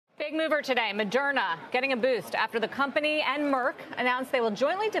Big mover today, Moderna getting a boost after the company and Merck announced they will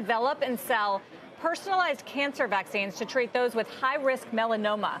jointly develop and sell personalized cancer vaccines to treat those with high-risk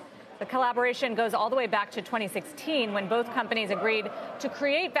melanoma. The collaboration goes all the way back to 2016 when both companies agreed to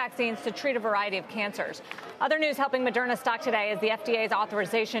create vaccines to treat a variety of cancers. Other news helping Moderna stock today is the FDA's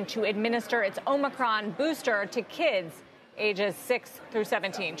authorization to administer its Omicron booster to kids ages 6 through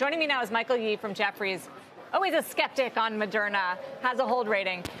 17. Joining me now is Michael Yee from Jefferies. Always a skeptic on Moderna, has a hold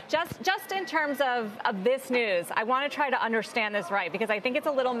rating. Just in terms of this news, I want to try to understand this right because I think it's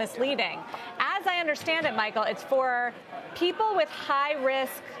a little misleading. As I understand it, Michael, it's for people with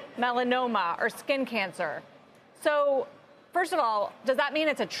high-risk melanoma or skin cancer. So, first of all, does that mean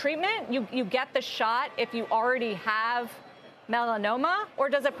it's a treatment? You get the shot if you already have melanoma, or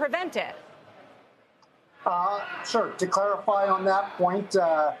does it prevent it? Sure. To clarify on that point,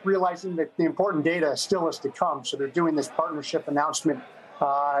 realizing that the important data still is to come, so they're doing this partnership announcement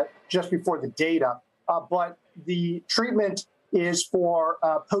just before the data. But the treatment is for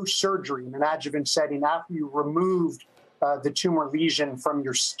post-surgery in an adjuvant setting. After you removed the tumor lesion from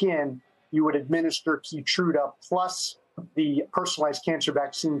your skin, you would administer Keytruda plus the personalized cancer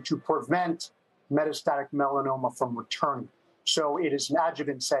vaccine to prevent metastatic melanoma from returning. So it is an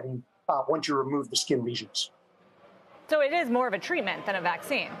adjuvant setting once you remove the skin lesions. So it is more of a treatment than a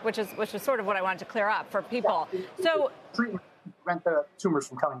vaccine, which is sort of what I wanted to clear up for people. Yeah, so treatment to prevent the tumors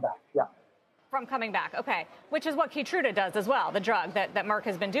from coming back. Yeah. From coming back, okay. Which is what Keytruda does as well, the drug that Merck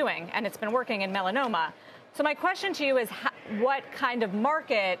has been doing, and it's been working in melanoma. So my question to you is, what kind of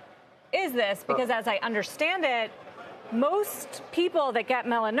market is this? Because as I understand it, most people that get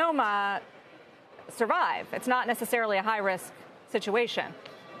melanoma survive. It's not necessarily a high-risk situation.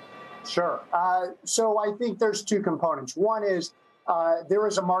 Sure. So I think there's two components. One is there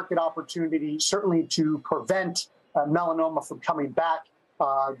is a market opportunity, certainly to prevent melanoma from coming back.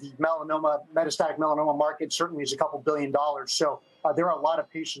 The metastatic melanoma market certainly is a couple $2 billion. So there are a lot of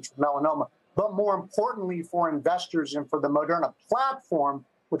patients with melanoma. But more importantly for investors and for the Moderna platform,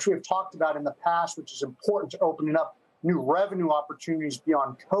 which we have talked about in the past, which is important to opening up new revenue opportunities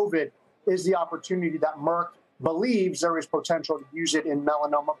beyond COVID, is the opportunity that Merck believes there is potential to use it in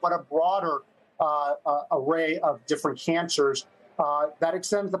melanoma, but a broader array of different cancers that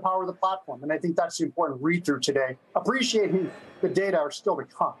extends the power of the platform. And I think that's the important read-through today, appreciating the data are still to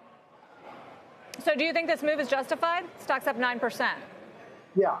come. So do you think this move is justified? Stock's up 9%.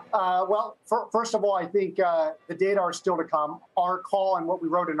 Yeah. Well, first of all, I think the data are still to come. Our call and what we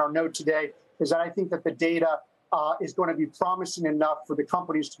wrote in our note today is that I think that the data is going to be promising enough for the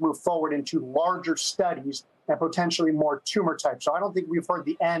companies to move forward into larger studies and potentially more tumor types. So I don't think we've heard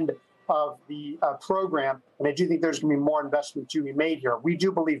the end of the program, and I do think there's going to be more investment to be made here. We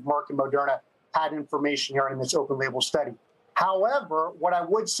do believe Merck and Moderna had information here in this open label study. However, what I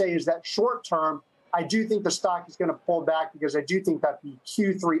would say is that short term, I do think the stock is going to pull back because I do think that the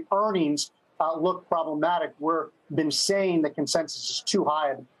Q3 earnings look problematic. We've been saying the consensus is too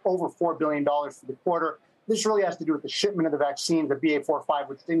high, at over $4 billion for the quarter. This really has to do with the shipment of the vaccine, the BA.4/5,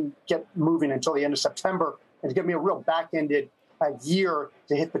 which didn't get moving until the end of September. It's going to be a real back-ended year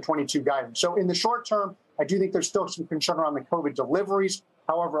to hit the 22 guidance. So in the short term, I do think there's still some concern around the COVID deliveries.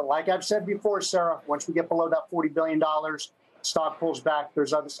 However, like I've said before, Sarah, once we get below that $40 billion, stock pulls back.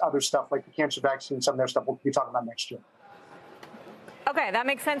 There's other stuff like the cancer vaccine, some of their stuff we'll be talking about next year. Okay, that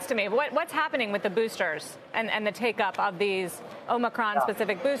makes sense to me. What's happening with the boosters and the take-up of these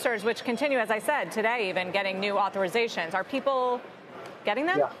Omicron-specific boosters, which continue, as I said, today even getting new authorizations? Are people getting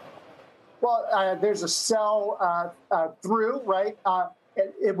them? Yeah. Well, there's a sell through, right,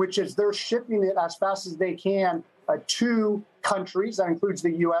 which is they're shipping it as fast as they can to countries. That includes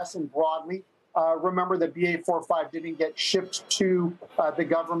the U.S. and broadly. Remember that BA.4/5 didn't get shipped to the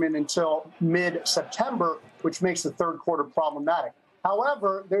government until mid-September, which makes the third quarter problematic.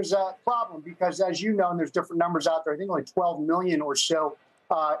 However, there's a problem because, as you know, and there's different numbers out there, I think only 12 million or so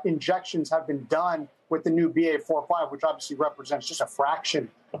injections have been done with the new BA.4/5, which obviously represents just a fraction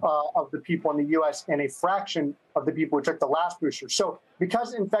of the people in the U.S. and a fraction of the people who took the last booster. So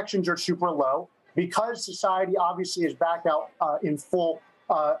because infections are super low, because society obviously is back out in full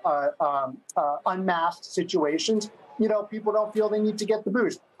unmasked situations, people don't feel they need to get the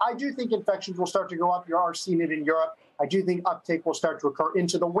boost. I do think infections will start to go up. You are seeing it in Europe. I do think uptake will start to occur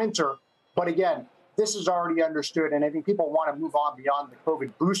into the winter. But again, this is already understood, and I think people want to move on beyond the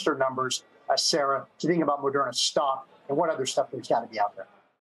COVID booster numbers, Sarah, to think about Moderna's stock and what other stuff there's got to be out there.